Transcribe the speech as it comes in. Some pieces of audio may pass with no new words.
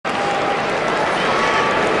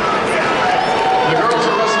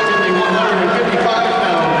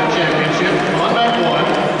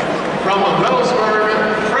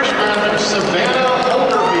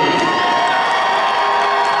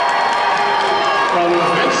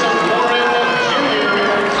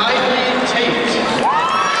Kylee Tait.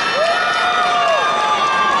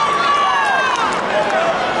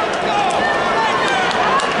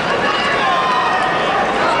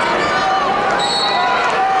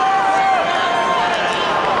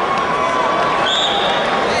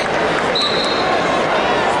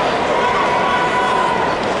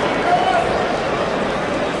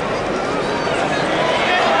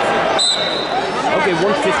 Okay,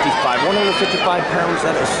 155 pounds.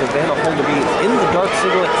 That is Savannah Holderby in the dark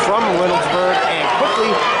singlet from Reynoldsburg, and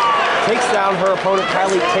quickly takes down her opponent,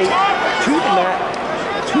 Kylee Tait, to the mat,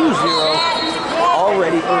 2-0.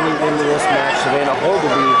 Already early into this match, Savannah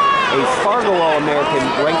Holderby, a Fargo All-American,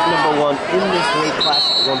 ranked #1 in this weight class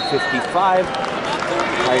at 155.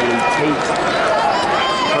 Kylee Tait,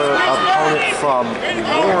 her opponent from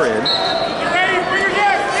Warren,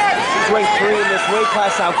 ranked 3 in this weight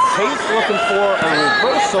class. Now Tait looking for a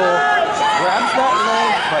reversal. She grabs that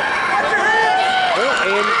leg, but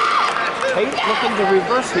in. Tait looking to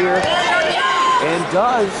reverse here, and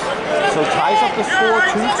does. So ties up the score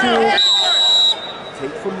 2-2.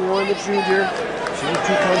 Tait from Warren, the junior. She's a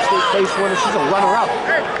 2-time state place winner. She's a runner-up.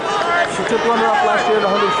 She took runner-up last year at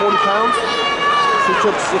 140 pounds. She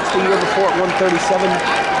took 60 the year before at 137.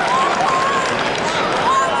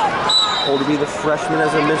 Holderby, the freshman,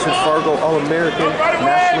 as I mentioned, Fargo All-American,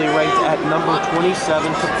 nationally ranked at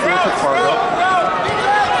 #27, took 4th at Fargo.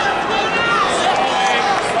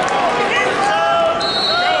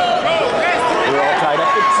 We're all tied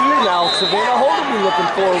up at 2 now. Savannah Holderby looking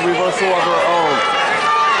for a reversal of her own.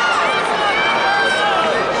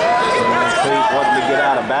 And Tait wanting to get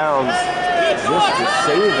out of bounds just to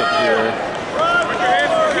save it here.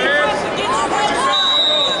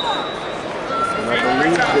 And I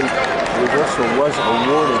believe the reversal was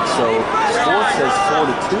awarded, so score says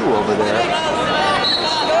 4-2 over there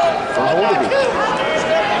for Holderby.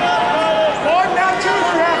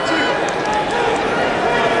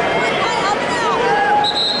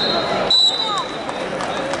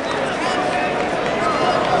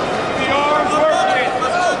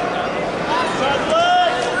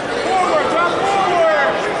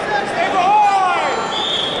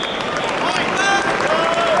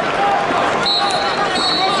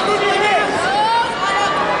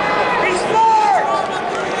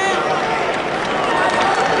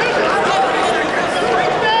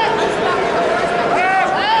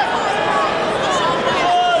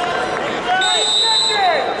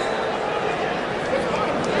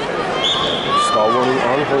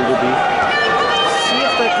 Holderby. See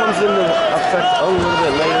if that comes into effect a little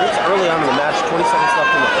bit later. It's early on in the match, 20 seconds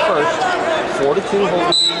left in the first. 4-2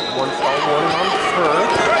 Holderby, 1 stall warning on her.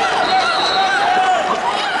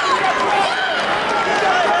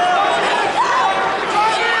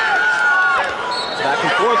 Back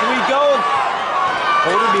and forth we go.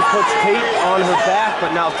 Holderby puts Tait on her back,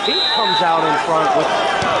 but now Tait comes out in front with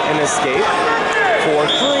an escape.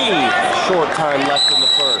 4-3. Short time left in the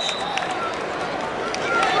first.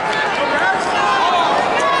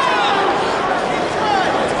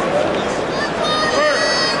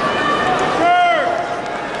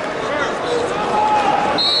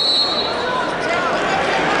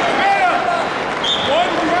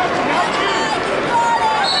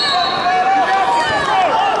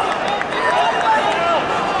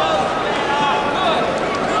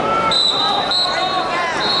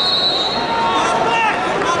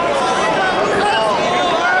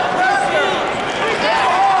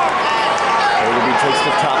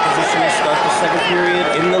 Period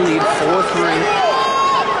in the lead, 4-3.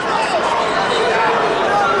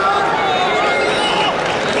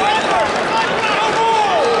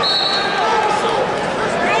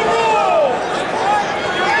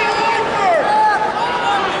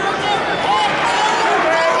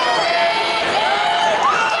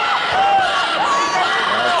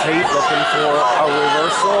 Tait looking for a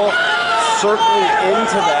reversal, circling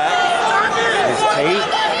into that is Tait.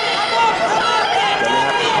 Gonna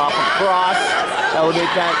have to pop across.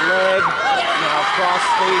 Elevate that leg, now cross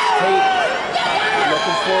face, Tait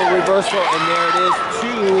looking for a reversal, and there it is,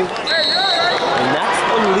 2. And that's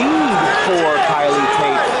the lead for Kylee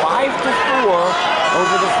Tait, 5-4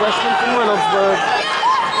 over the freshman from Reynoldsburg.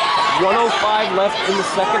 1:05 left in the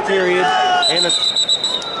second period, and it's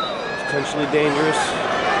potentially dangerous.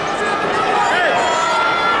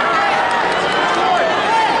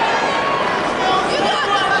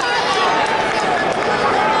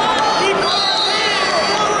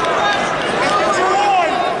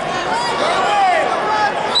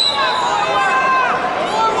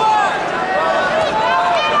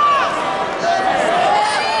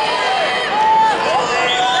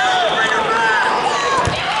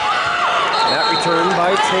 return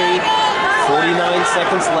by Tait. 49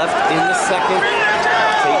 seconds left in the second.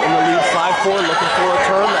 Tait in the lead 5-4, looking for a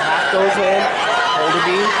turn. The half goes in.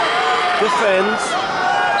 Holderby defends.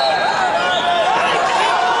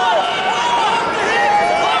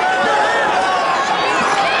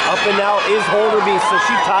 Up and out is Holderby, so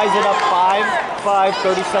she ties it up 5-5.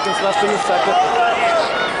 30 seconds left in the second.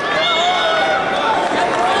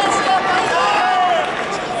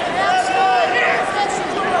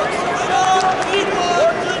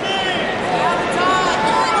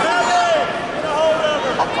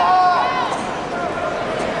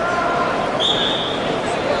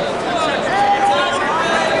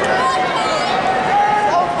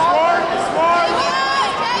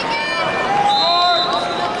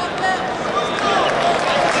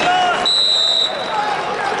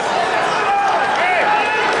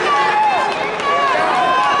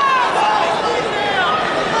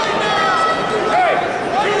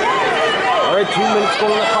 All right, 2 minutes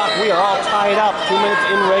going on the clock. We are all tied up. 2 minutes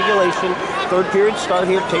in regulation. Third period start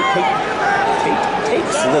here. Tait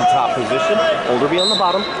takes the top position. Holderby on the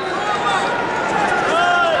bottom.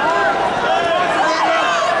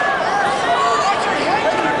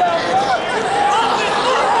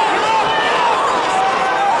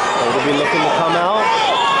 Holderby looking to come out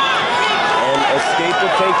and escape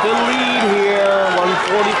will take the lead here.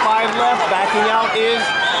 1:45 left. Backing out is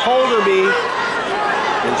Holderby.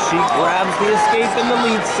 And she grabs the escape in the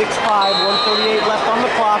lead, 6-5, 1:38 left on the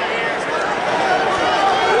clock.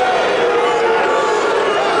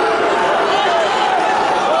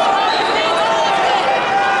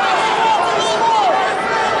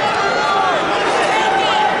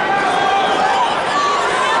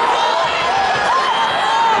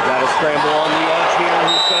 Got a scramble on the edge here.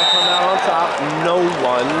 Who's going to come out on top? No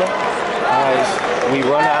one. As we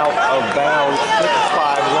run out of bounds,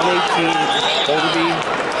 6-5, 1:18. Holderby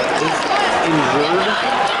is injured.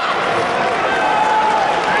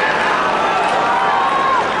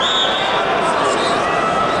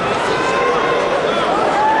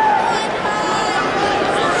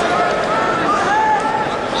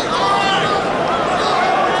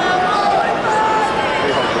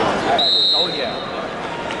 Oh yeah.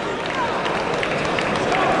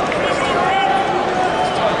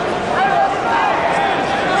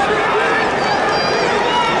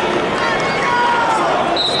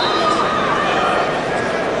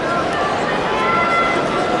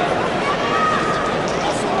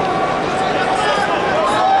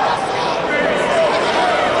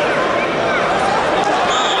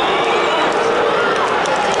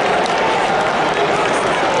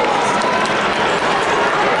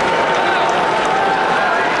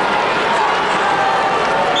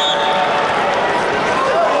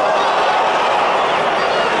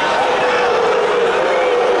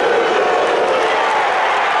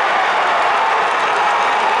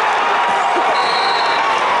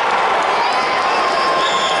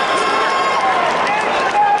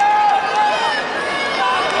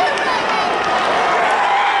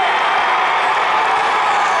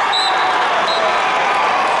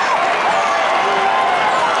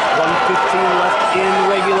 In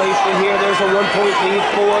regulation here, there's a 1-point lead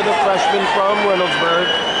for the freshman from Reynoldsburg.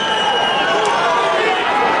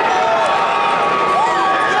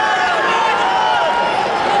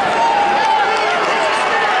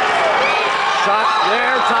 Shot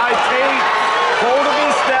there, Tait. Holderby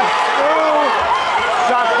steps through.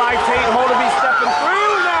 Shot by Tait. Holderby stepping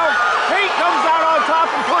through. Now Tait comes out on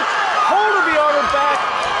top and puts Holderby on her back.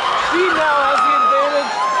 She now has the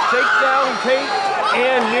advantage. Takes down Tait.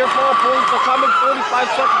 And near fall points are coming. 45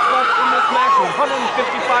 seconds left in this match.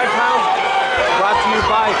 155 pounds. Brought to you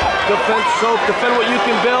by Defense Soap. Defend what you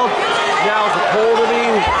can build. Now it's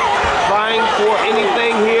Holderby trying for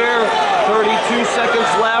anything here. 32 seconds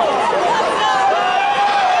left.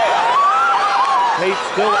 Tait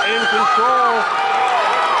still in control.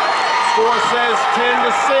 Score says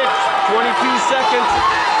 10-6. 22 seconds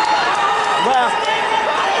left.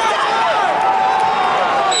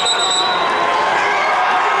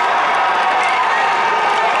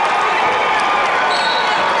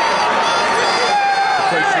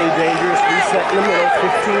 Dangerous reset in the middle,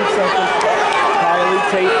 15 seconds. Kylee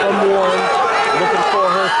Tait from Warren, looking for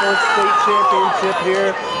her first state championship here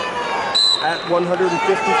at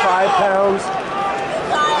 155 pounds.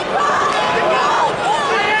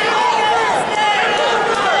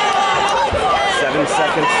 7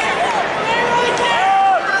 seconds